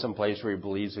 or find some place where he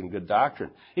believes in good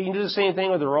doctrine. He can do the same thing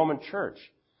with the Roman Church.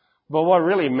 But what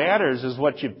really matters is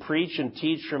what you preach and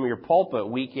teach from your pulpit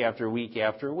week after week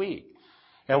after week.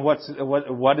 And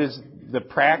what is the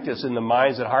practice in the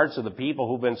minds and hearts of the people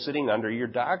who've been sitting under your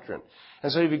doctrine.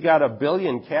 And so if you've got 1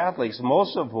 billion Catholics,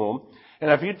 most of whom, and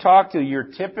if you talk to your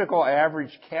typical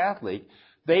average Catholic,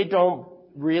 they don't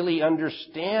really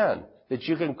understand that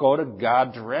you can go to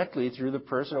God directly through the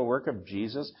personal work of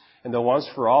Jesus and the once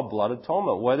for all blood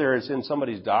atonement, whether it's in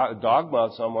somebody's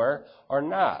dogma somewhere or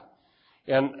not.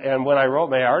 And when I wrote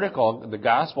my article, The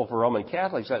Gospel for Roman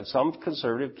Catholics, some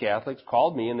conservative Catholics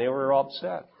called me and they were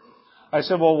upset. I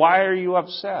said, well, why are you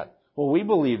upset? Well, we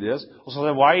believe this. Well, so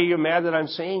then why are you mad that I'm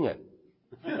saying it?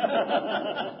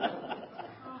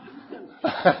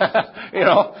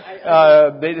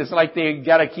 It's like they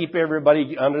got to keep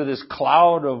everybody under this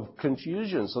cloud of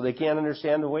confusion so they can't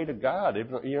understand the way to God.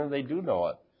 They do know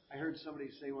it. I heard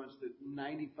somebody say once that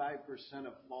 95%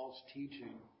 of false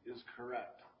teaching is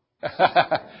correct.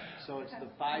 So it's the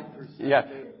 5% yeah.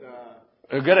 that...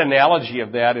 A good analogy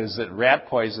of that is that rat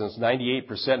poison is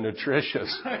 98%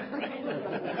 nutritious.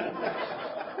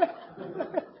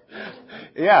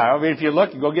 Yeah, I mean, if you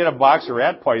look, go get a box of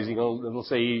rat poison, it'll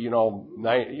say, low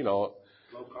carb.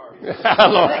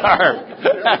 Low carb.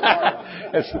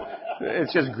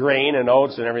 It's just grain and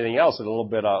oats and everything else, and a little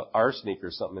bit of arsenic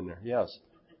or something in there. Yes.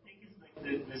 I think it's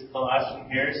like this Colossian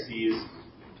heresy is,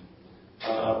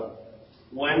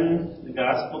 when the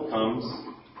gospel comes,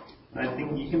 I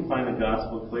think you can find the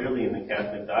gospel clearly in the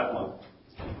Catholic dogma.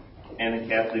 And the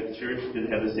Catholic Church, they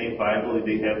have the same Bible,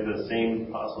 they have the same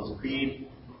Apostles' Creed,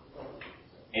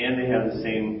 and they have the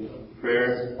same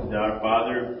prayer to our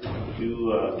Father,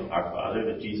 our Father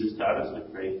that Jesus taught us to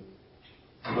pray.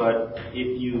 But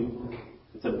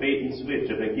it's a bait and switch.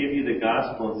 If I give you the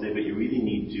gospel and say, but you really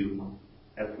need to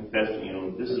have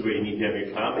confession, this is where you need to have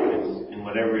your confidence in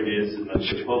whatever it is, in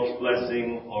the Pope's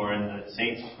blessing, or in the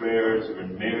saints' prayers, or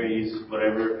in Mary's,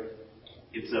 whatever.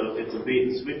 It's a bait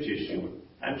and switch issue.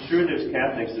 I'm sure there's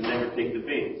Catholics that never take the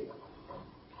bait.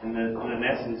 And in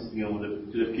essence,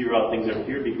 to the pure, all things are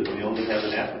pure because we only have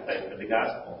an appetite for the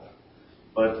gospel.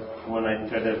 But when I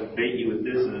try to bait you with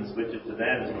this and then switch it to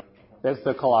that, that's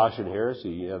the Colossian heresy.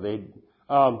 Yeah,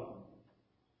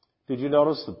 did you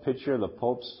notice the picture of the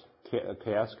Pope's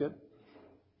casket?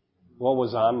 What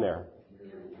was on there?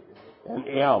 An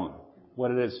M. What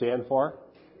did it stand for?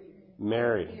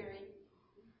 Mary.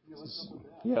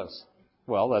 Yes.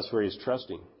 Well, that's where he's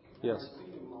trusting. Yes.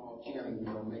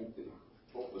 Make the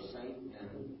Pope a saint,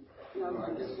 and I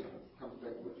guess it comes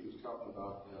back to what you was talking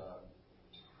about.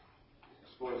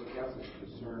 As far as Catholics are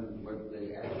concerned, whether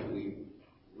they actually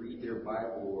read their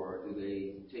Bible or do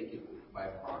they take it by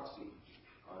proxy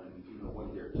on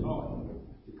what they're taught?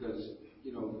 Because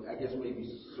I guess maybe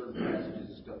certain passages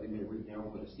and stuff they may read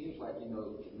down, but it seems like the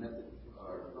method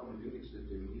or hermeneutics that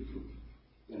they're using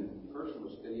in personal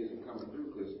study isn't coming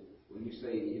through. Because when you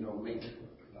say make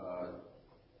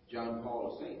John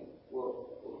Paul a saint, well,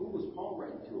 who was Paul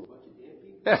writing to? A bunch of dead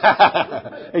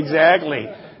people? Exactly.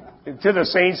 To the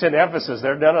saints in Ephesus,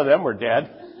 none of them were dead.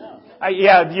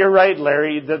 Yeah, you're right,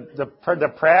 Larry.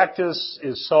 The practice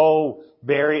is so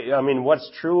buried. I mean, what's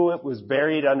true was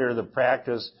buried under the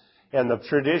practice, and the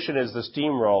tradition is the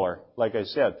steamroller, like I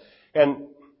said. And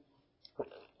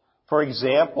for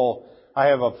example, I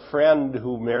have a friend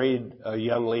who married a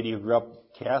young lady who grew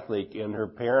up Catholic, and her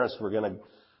parents were going to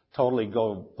totally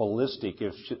go ballistic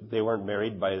if they weren't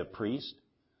married by the priest.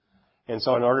 And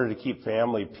so in order to keep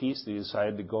family peace, they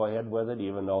decided to go ahead with it,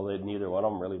 even though neither one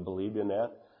of them really believed in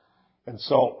that. And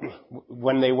so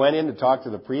when they went in to talk to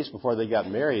the priest before they got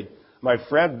married, my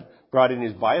friend brought in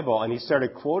his Bible and he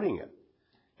started quoting it.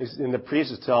 And the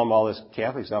priest is telling him all this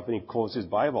Catholic stuff, and he quotes his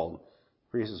Bible.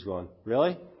 The priest is going,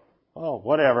 really? Oh,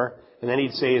 whatever. And then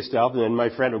he'd say his stuff, and then my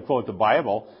friend would quote the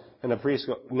Bible, and the priest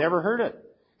would go, never heard it.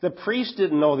 The priest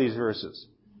didn't know these verses.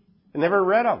 He never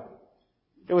read them.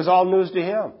 It was all news to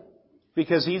him.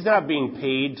 Because he's not being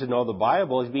paid to know the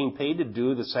Bible. He's being paid to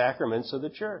do the sacraments of the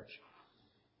church.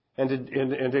 And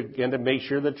to make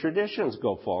sure the traditions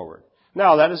go forward.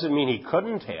 Now, that doesn't mean he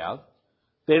couldn't have.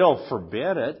 They don't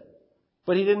forbid it.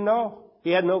 But he didn't know.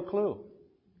 He had no clue.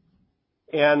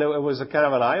 And it was a kind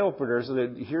of an eye-opener. So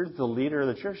that here's the leader of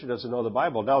the church who doesn't know the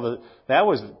Bible. Now, that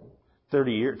was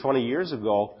 20 years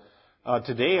ago.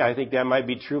 Today, I think that might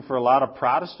be true for a lot of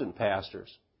Protestant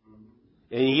pastors.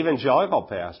 And evangelical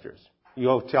pastors. You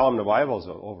go tell them the Bible's,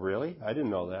 oh, really? I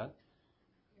didn't know that.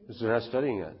 Because they're not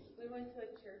studying it. We went to a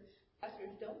church. Pastors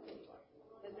don't know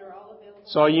because they're all available.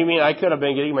 So you mean I could have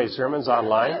been getting my sermons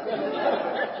online?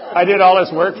 I did all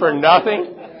this work for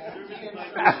nothing?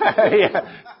 Yeah.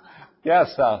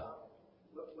 Yes.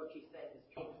 What she's saying is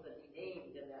things that he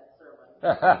named in that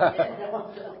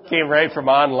sermon. Came right from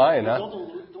online, huh?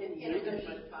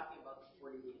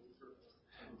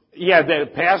 Yeah, the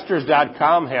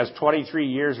pastors.com has 23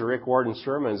 years of Rick Warden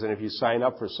sermons, and if you sign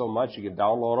up for so much, you can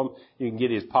download them. You can get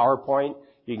his PowerPoint.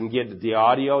 You can get the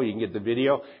audio. You can get the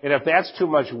video. And if that's too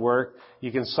much work,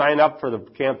 you can sign up for the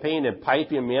campaign and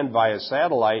pipe him in via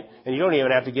satellite, and you don't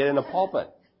even have to get in the pulpit.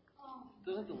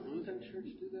 Doesn't the Lutheran Church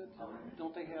do that?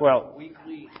 Don't they have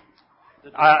weekly...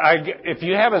 If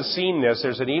you haven't seen this,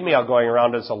 there's an email going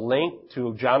around. It's a link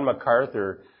to John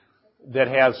MacArthur that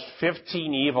has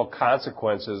 15 evil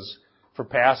consequences for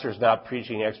pastors not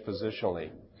preaching expositionally.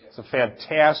 It's a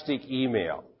fantastic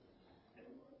email.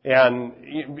 And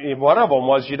one of them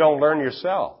was, you don't learn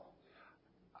yourself.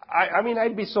 I mean,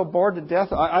 I'd be so bored to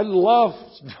death. I love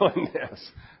doing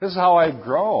this. This is how I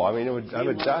grow. I mean, I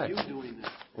would die.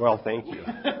 Well, thank you.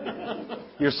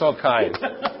 You're so kind.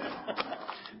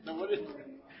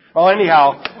 Well,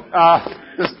 anyhow,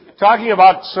 talking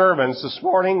about sermons, this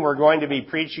morning we're going to be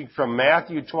preaching from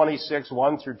Matthew 26,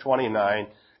 1 through 29,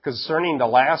 concerning the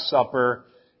Last Supper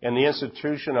and the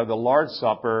institution of the Lord's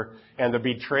Supper and the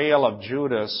betrayal of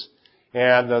Judas.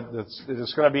 And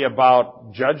it's going to be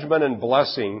about judgment and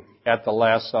blessing at the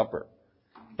Last Supper.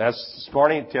 That's this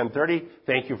morning at 10:30.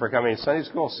 Thank you for coming to Sunday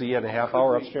School. See you in a half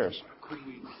hour upstairs. Could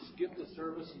we skip the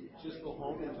service and just go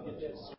home and get that?